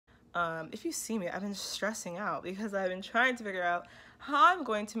If you see me, I've been stressing out because I've been trying to figure out how I'm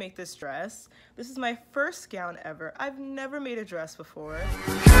going to make this dress. This is my first gown ever. I've never made a dress before.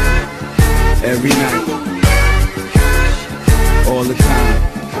 Every night, all the time.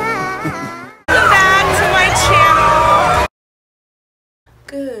 Welcome back to my channel.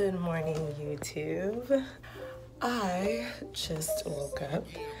 Good morning, YouTube. I just woke up.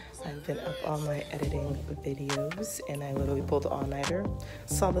 I've been up all night editing videos, and I literally pulled an all-nighter.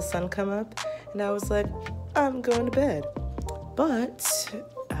 Saw the sun come up, and I was like, I'm going to bed. But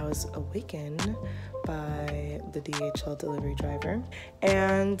I was awakened by the DHL delivery driver,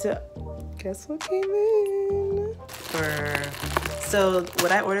 and guess what came in? So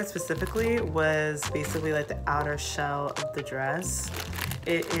what I ordered specifically was basically like the outer shell of the dress.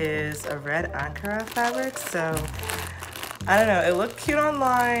 It is a red Ankara fabric, so I don't know, it looked cute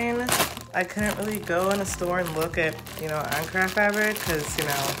online. I couldn't really go in a store and look at, Ankara fabric because,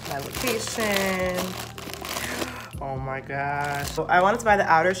 my location. Oh my gosh. So I wanted to buy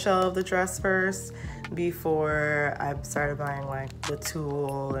the outer shell of the dress first before I started buying like the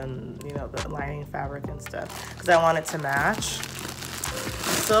tulle and, the lining fabric and stuff because I want it to match.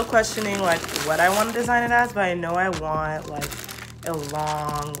 I'm still questioning like what I want to design it as, but I know I want like a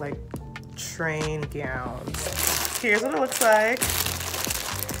long like train gown. Here's what it looks like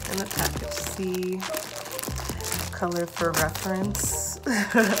in the package. See, color for reference.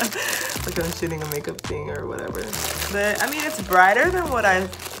 Like I'm shooting a makeup thing or whatever. But I mean, it's brighter than what I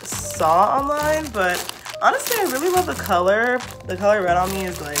saw online, but honestly, I really love the color. The color red on me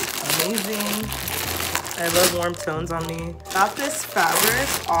is like amazing. I love warm tones on me. Got this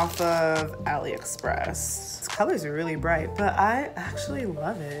fabric off of AliExpress. This color is really bright, but I actually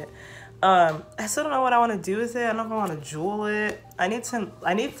love it. I still don't know what I want to do with it. I don't know if I want to jewel it. I need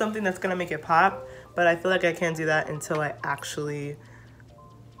something that's gonna make it pop, but I feel like I can't do that until I actually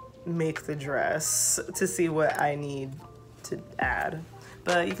make the dress to see what I need to add.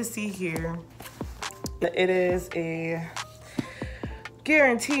 But you can see here, it is a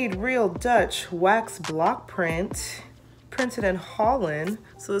guaranteed real Dutch wax block print, printed in Holland.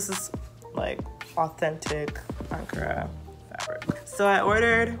 So this is like authentic Ankara fabric. So I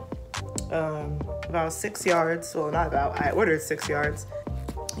ordered about 6 yards. Well, not about, I ordered 6 yards.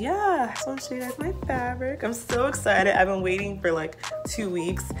 Yeah, so I'll show you guys my fabric. I'm so excited. I've been waiting for like 2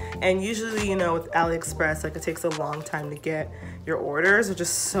 weeks, and usually, with AliExpress, like it takes a long time to get your orders, which is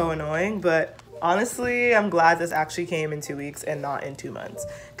so annoying. But honestly, I'm glad this actually came in 2 weeks and not in 2 months,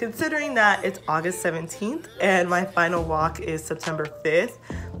 considering that it's August 17th and my final walk is September 5th.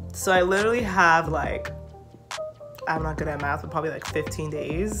 So I literally have like, I'm not good at math, but probably like 15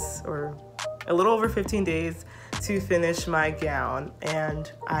 days or a little over 15 days to finish my gown,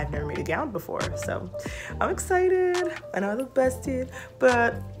 and I've never made a gown before, so I'm excited. I know I look busted,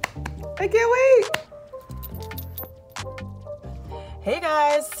 but I can't wait. Hey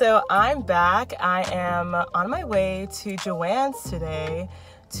guys, so I'm back. I am on my way to Joann's today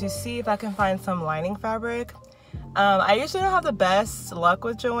to see if I can find some lining fabric. I usually don't have the best luck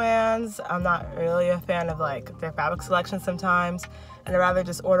with Joann's. I'm not really a fan of like their fabric selection sometimes, and I'd rather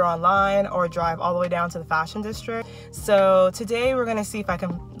just order online or drive all the way down to the fashion district. So today we're gonna see if I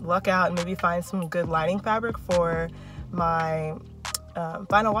can luck out and maybe find some good lining fabric for my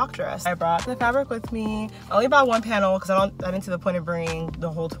final walk dress. I brought the fabric with me. I only bought one panel because I didn't see the point of bringing the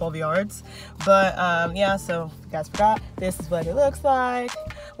whole 12 yards. But yeah, so if you guys forgot, this is what it looks like.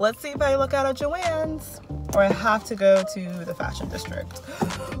 Let's see if I look out at Joann's, or I have to go to the fashion district.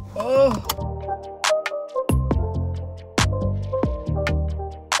 Oh.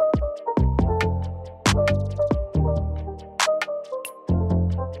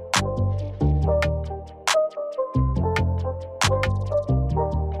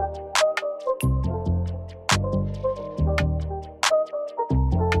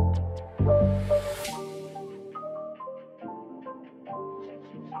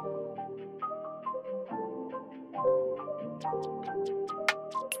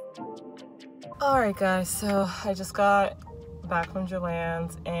 Alright guys, so I just got back from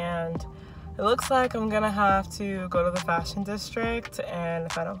Joann's, and it looks like I'm gonna have to go to the fashion district, and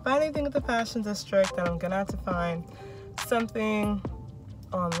if I don't find anything at the fashion district, then I'm gonna have to find something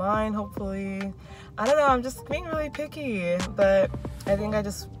online, hopefully. I don't know, I'm just being really picky, but I think I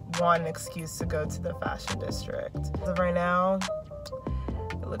just want an excuse to go to the fashion district. As of right now,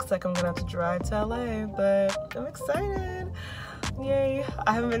 it looks like I'm gonna have to drive to LA, but I'm excited. Yay.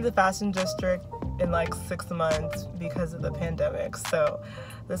 I haven't been to the fashion district in like 6 months because of the pandemic, so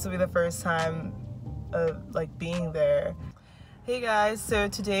this will be the first time of like being there. Hey guys, so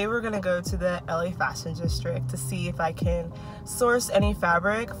today we're gonna go to the LA Fashion District to see if I can source any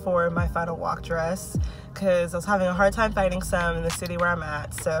fabric for my final walk dress, because I was having a hard time finding some in the city where I'm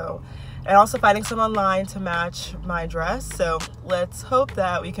at, and also finding some online to match my dress. So let's hope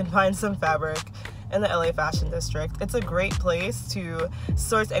that we can find some fabric in the LA Fashion District. It's a great place to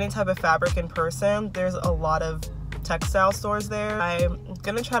source any type of fabric in person. There's a lot of textile stores there. I'm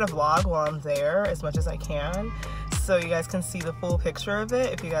gonna try to vlog while I'm there as much as I can, so you guys can see the full picture of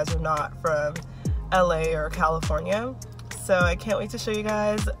it if you guys are not from LA or California. So I can't wait to show you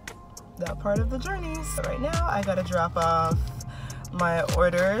guys that part of the journey. So right now I gotta drop off my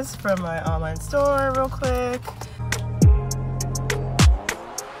orders from my online store real quick.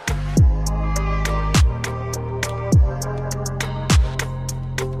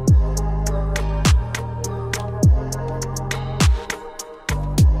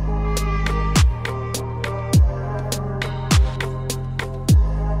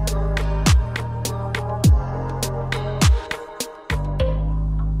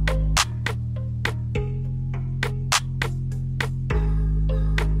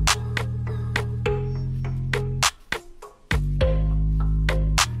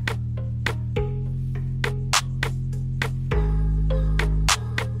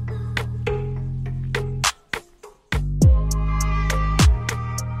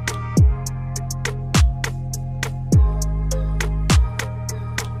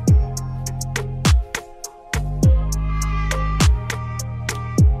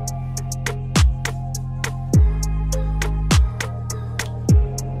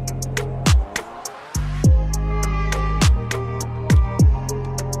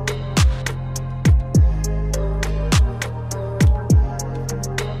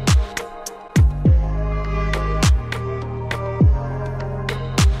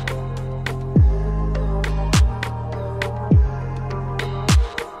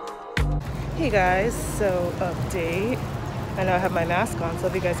 Hey guys, so update. I know I have my mask on so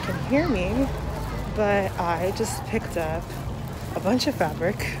if you guys can hear me, but I just picked up a bunch of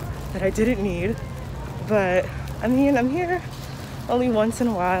fabric that I didn't need, but I mean, I'm here only once in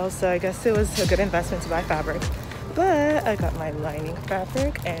a while, so I guess it was a good investment to buy fabric. But I got my lining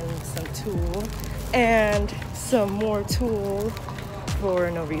fabric and some tulle and some more tulle for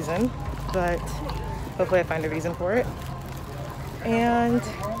no reason, but hopefully I find a reason for it. And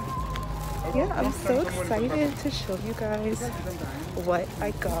yeah, I'm so excited to show you guys what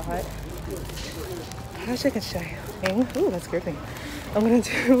I got. I wish I could show you. Ooh, that scared me. I'm gonna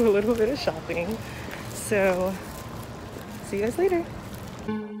do a little bit of shopping. So, see you guys later.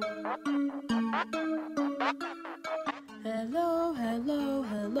 Hello, hello,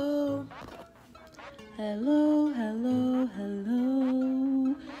 hello. Hello, hello,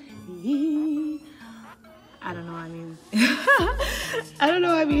 hello. I don't know what I mean. I don't know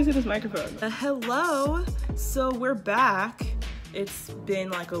what I mean to this microphone. Hello, so we're back. It's been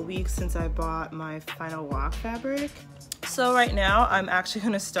like a week since I bought my final walk fabric. So right now I'm actually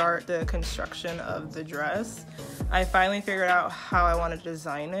gonna start the construction of the dress. I finally figured out how I want to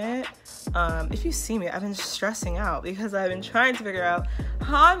design it. If you see me, I've been stressing out because I've been trying to figure out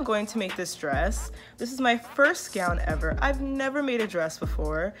how I'm going to make this dress. This is my first gown ever. I've never made a dress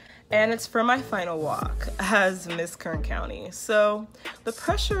before, and it's for my final walk as Miss Kern County. So the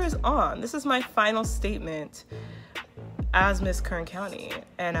pressure is on. This is my final statement as Miss Kern County,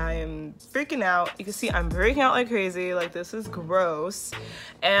 and I am freaking out. You can see I'm breaking out like crazy. Like, this is gross,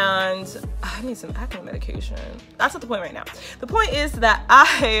 and I need some acne medication. That's not the point right now. The point is that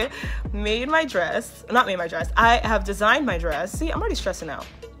I made my dress, not made my dress, I have designed my dress. See, I'm already stressing out.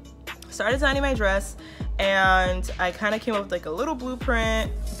 Started designing my dress, and I kind of came up with like a little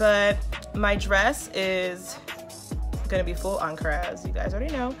blueprint, but my dress is gonna be full ankara, as you guys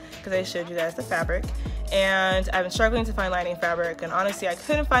already know, because I showed you guys the fabric. And I've been struggling to find lining fabric, and honestly I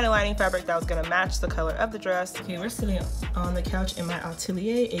couldn't find a lining fabric that was gonna match the color of the dress. Okay, we're sitting on the couch in my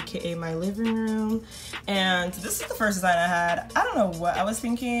atelier, aka my living room, and this is the first design I had. I don't know what I was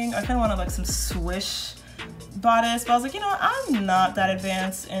thinking. I kind of wanted like some swish bodice, but I was like, you know, I'm not that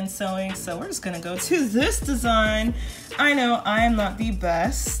advanced in sewing, so we're just gonna go to this design. I know I am not the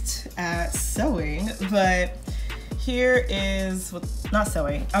best at sewing, but here is, not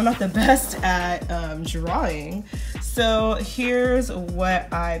sewing, I'm not the best at drawing. So here's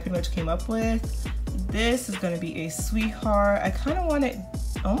what I pretty much came up with. This is gonna be a sweetheart. I kind of want it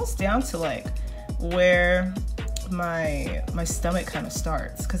almost down to like where my stomach kind of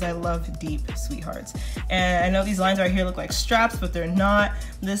starts, because I love deep sweethearts. And I know these lines right here look like straps, but they're not.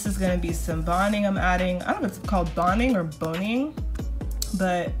 This is gonna be some bonding I'm adding. I don't know if it's called bonding or boning,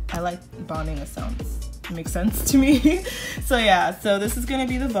 but I like bonding. It sounds makes sense to me. So yeah, so this is gonna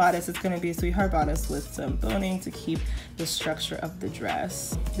be the bodice. It's gonna be a sweetheart bodice with some boning to keep the structure of the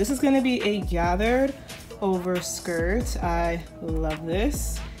dress. This is gonna be a gathered over skirt. I love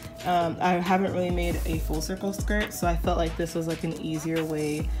this. I haven't really made a full circle skirt, so I felt like this was like an easier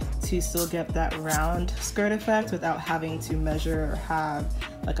way to still get that round skirt effect without having to measure or have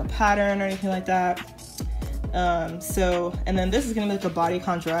like a pattern or anything like that. And then this is gonna be like a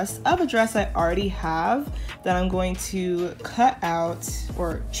bodycon dress of a dress I already have that I'm going to cut out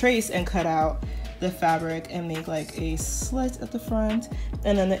or trace and cut out the fabric and make like a slit at the front.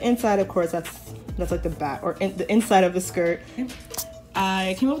 And then the inside, of course, that's like the back or the inside of the skirt.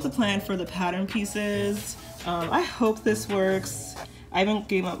 I came up with a plan for the pattern pieces. I hope this works. I even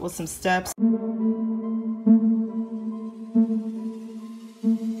came up with some steps.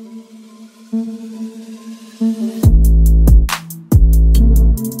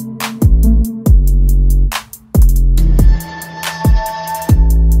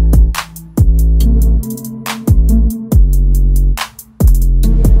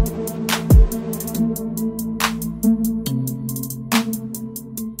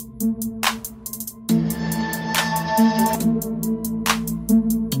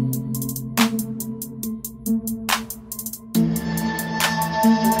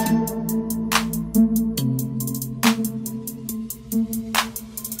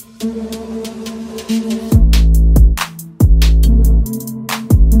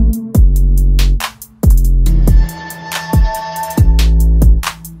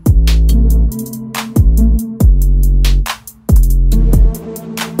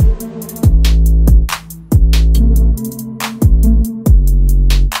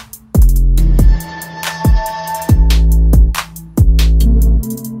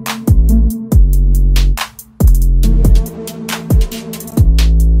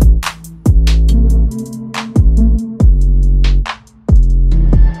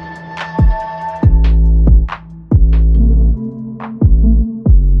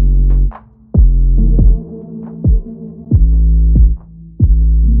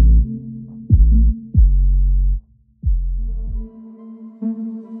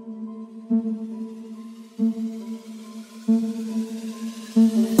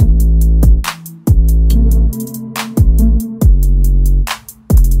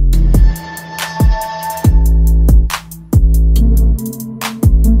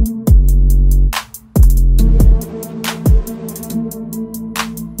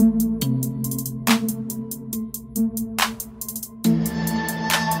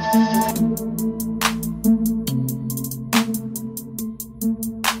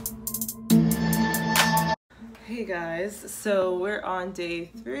 Hey guys, so we're on day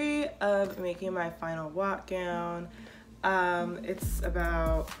 3 of making my final walk gown. It's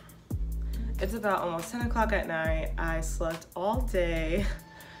about almost 10 o'clock at night. I slept all day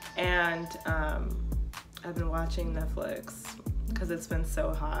and I've been watching Netflix because it's been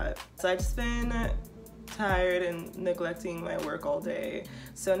so hot. So I've just been tired and neglecting my work all day.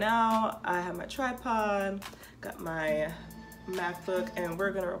 So now I have my tripod, got my MacBook, and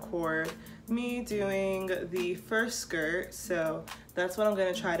we're gonna record me doing the first skirt. So that's what I'm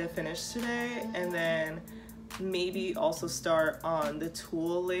gonna try to finish today, and then maybe also start on the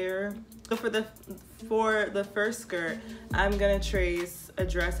tulle layer. So for the first skirt, I'm gonna trace a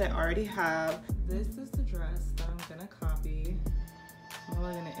dress I already have. This is the dress that I'm gonna copy. I'm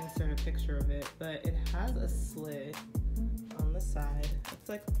only gonna insert a picture of it, but it has a slit on the side. It's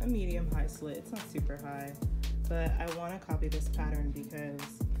like a medium-high slit. It's not super high, but I want to copy this pattern because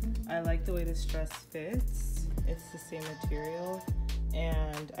I like the way this dress fits. It's the same material,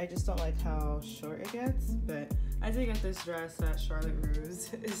 and I just don't like how short it gets, but I did get this dress at Charlotte Russe,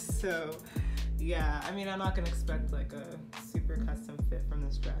 so yeah, I mean, I'm not gonna expect like a super custom fit from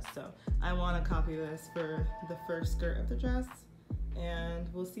this dress, so I want to copy this for the first skirt of the dress, and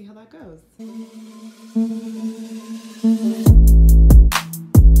we'll see how that goes.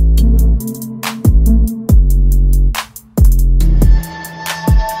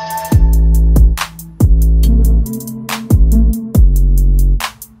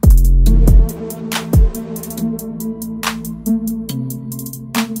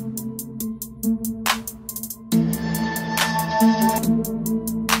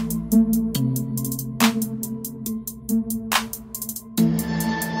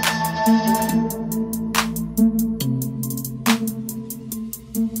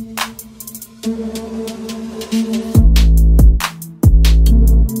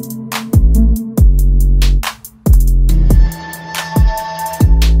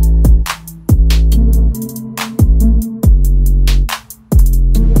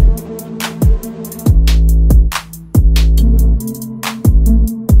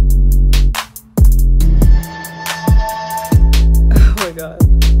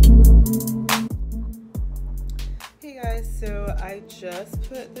 I just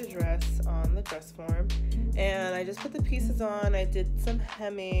put the dress on the dress form and I just put the pieces on. I did some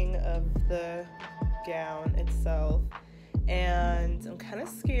hemming of the gown itself and I'm kind of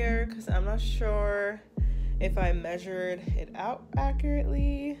scared because I'm not sure if I measured it out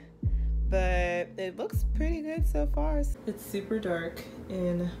accurately, but it looks pretty good so far. It's super dark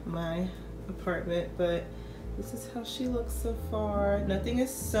in my apartment, but this is how she looks so far. Nothing is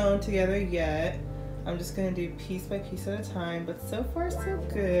sewn together yet. I'm just gonna do piece by piece at a time, but so far so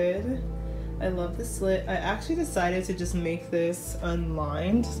good. I love the slit. I actually decided to just make this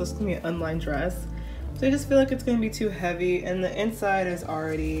unlined, so it's gonna be an unlined dress. So I just feel like it's gonna be too heavy, and the inside is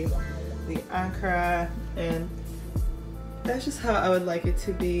already the ankara, and that's just how I would like it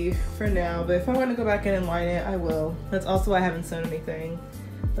to be for now. But if I want to go back in and line it, I will. That's also why I haven't sewn anything.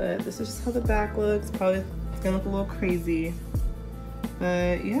 But this is just how the back looks. Probably it's gonna look a little crazy.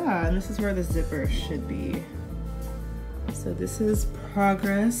 But yeah, and this is where the zipper should be. So this is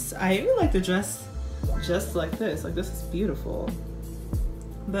progress. I even like the dress just like this. Like, this is beautiful.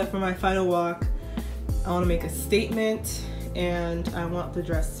 But for my final walk, I want to make a statement and I want the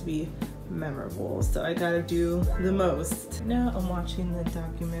dress to be memorable. So I gotta do the most. Now I'm watching the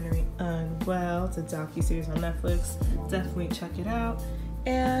documentary Unwell. It's a docu-series on Netflix. Definitely check it out.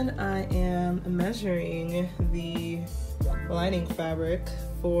 And I am measuring the lining fabric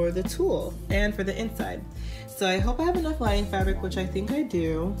for the tulle and for the inside. So I hope I have enough lining fabric, which I think I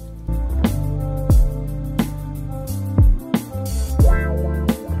do.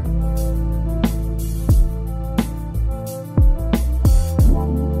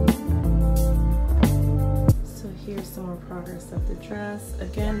 So here's some more progress of the dress.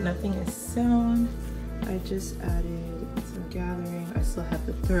 Again, nothing is sewn. I just added some gathering. I still have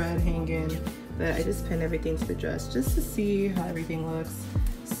the thread hanging, but I just pinned everything to the dress just to see how everything looks.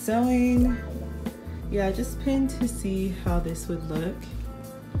 Sewing, yeah, I just pinned to see how this would look.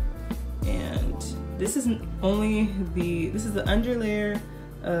 And this is this is the underlayer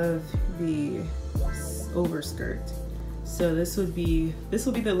of the overskirt. So this will be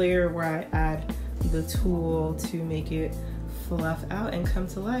the layer where I add the tulle to make it fluff out and come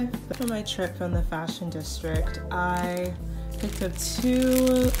to life. For my trip from the fashion district, I picked up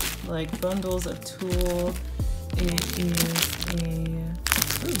 2 bundles of tulle. It is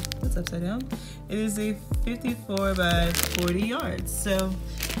that's upside down. It is a 54 by 40 yards. So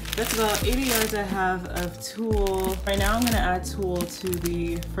that's about 80 yards I have of tulle. Right now I'm gonna add tulle to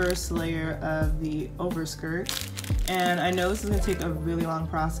the first layer of the overskirt. And I know this is gonna take a really long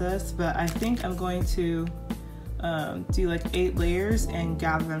process, but I think I'm going to do like 8 layers and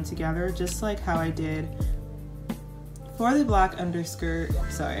gather them together, just like how I did for the black underskirt.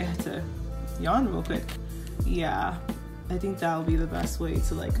 Sorry, I had to yawn real quick. Yeah, I think that'll be the best way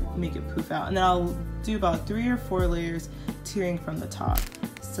to make it poof out. And then I'll do about 3 or 4 layers tearing from the top.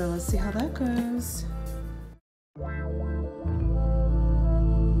 So let's see how that goes.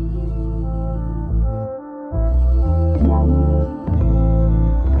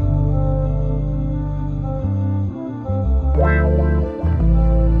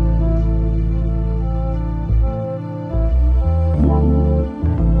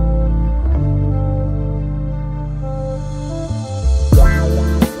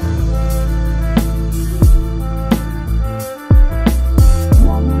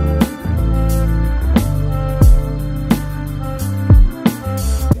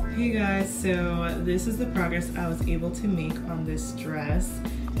 This is the progress I was able to make on this dress.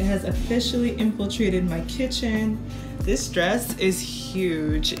 It has officially infiltrated my kitchen. This dress is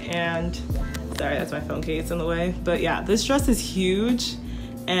huge, and sorry, that's my phone case in the way, but yeah, this dress is huge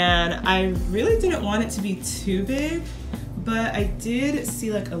and I really didn't want it to be too big, but I did see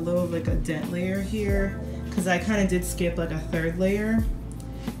a little a dent layer here because I kind of did skip a 3rd layer,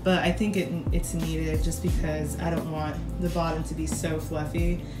 but I think it's needed just because I don't want the bottom to be so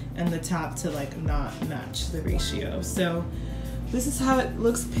fluffy and the top to not match the ratio. So this is how it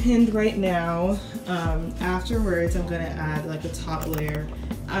looks pinned right now. Afterwards I'm gonna add a top layer.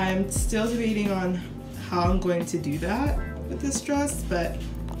 I'm still debating on how I'm going to do that with this dress, but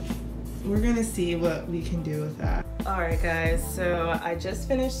we're gonna see what we can do with that. Alright guys, so I just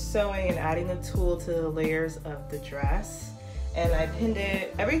finished sewing and adding the tulle to the layers of the dress, and I pinned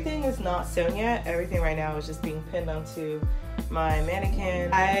it. Everything is not sewn yet. Everything right now is just being pinned onto my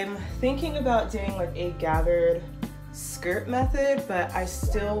mannequin. I'm thinking about doing a gathered skirt method, but I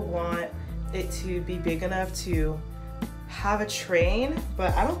still want it to be big enough to have a train,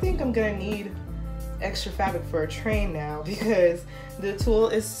 but I don't think I'm gonna need extra fabric for a train now because the tulle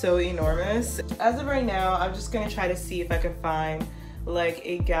is so enormous. As of right now, I'm just gonna try to see if I can find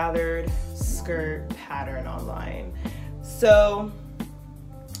a gathered skirt pattern online. So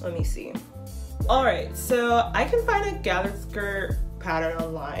let me see. All right, so I can find a gathered skirt pattern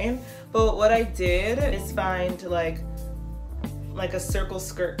online, but what I did is find like a circle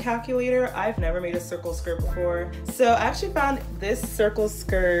skirt calculator. I've never made a circle skirt before. So I actually found this circle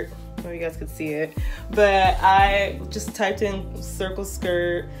skirt, maybe you guys could see it, but I just typed in circle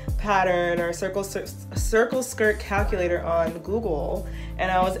skirt pattern or circle skirt calculator on Google, and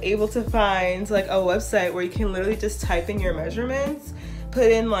I was able to find like a website where you can literally just type in your measurements,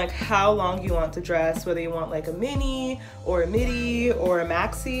 put in like how long you want the dress, whether you want like a mini or a midi or a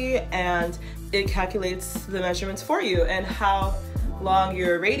maxi, and it calculates the measurements for you and how long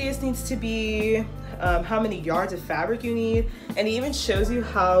your radius needs to be, how many yards of fabric you need, and it even shows you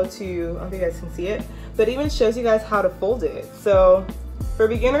how to, I don't know if you guys can see it, but it even shows you guys how to fold it. So for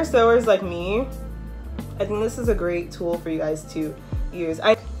beginner sewers like me, I think this is a great tool for you guys to use.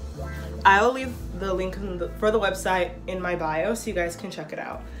 I'll leave the link for the website in my bio so you guys can check it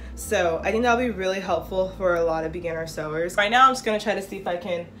out. So I think that'll be really helpful for a lot of beginner sewers. Right now I'm just gonna try to see if I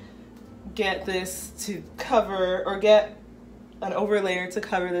can get this to cover, or get an overlayer to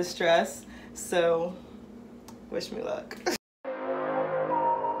cover this dress. So wish me luck. Okay,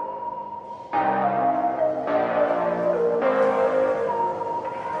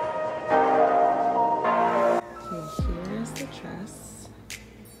 here's the dress.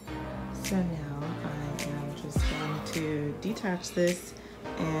 So now I am just going to detach this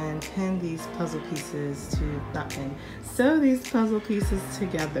and pin these puzzle pieces to, not pin, sew these puzzle pieces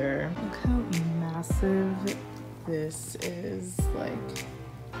together. Look how massive this is. Like,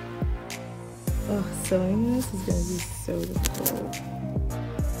 oh, sewing this is gonna be so difficult.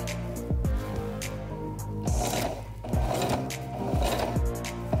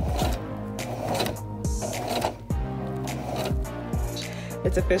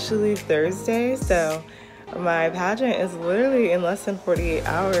 It's officially Thursday, so my pageant is literally in less than 48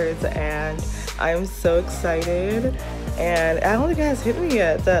 hours, and I'm so excited. And I don't think it has hit me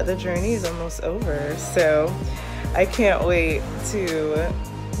yet that the journey is almost over. So I can't wait to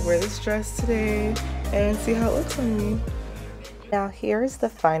wear this dress today and see how it looks on me. Now here's the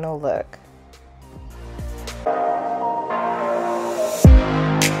final look.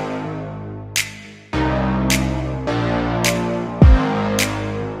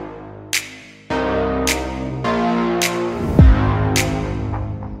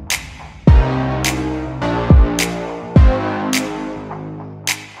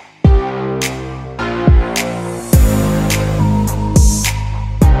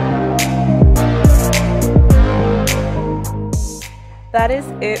 That is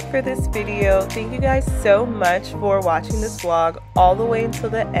it for this video. Thank you guys so much for watching this vlog all the way until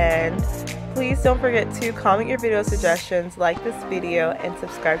the end. Please don't forget to comment your video suggestions, like this video, and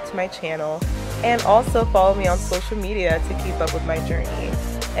subscribe to my channel. And also follow me on social media to keep up with my journey.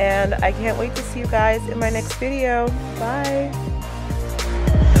 And I can't wait to see you guys in my next video. Bye!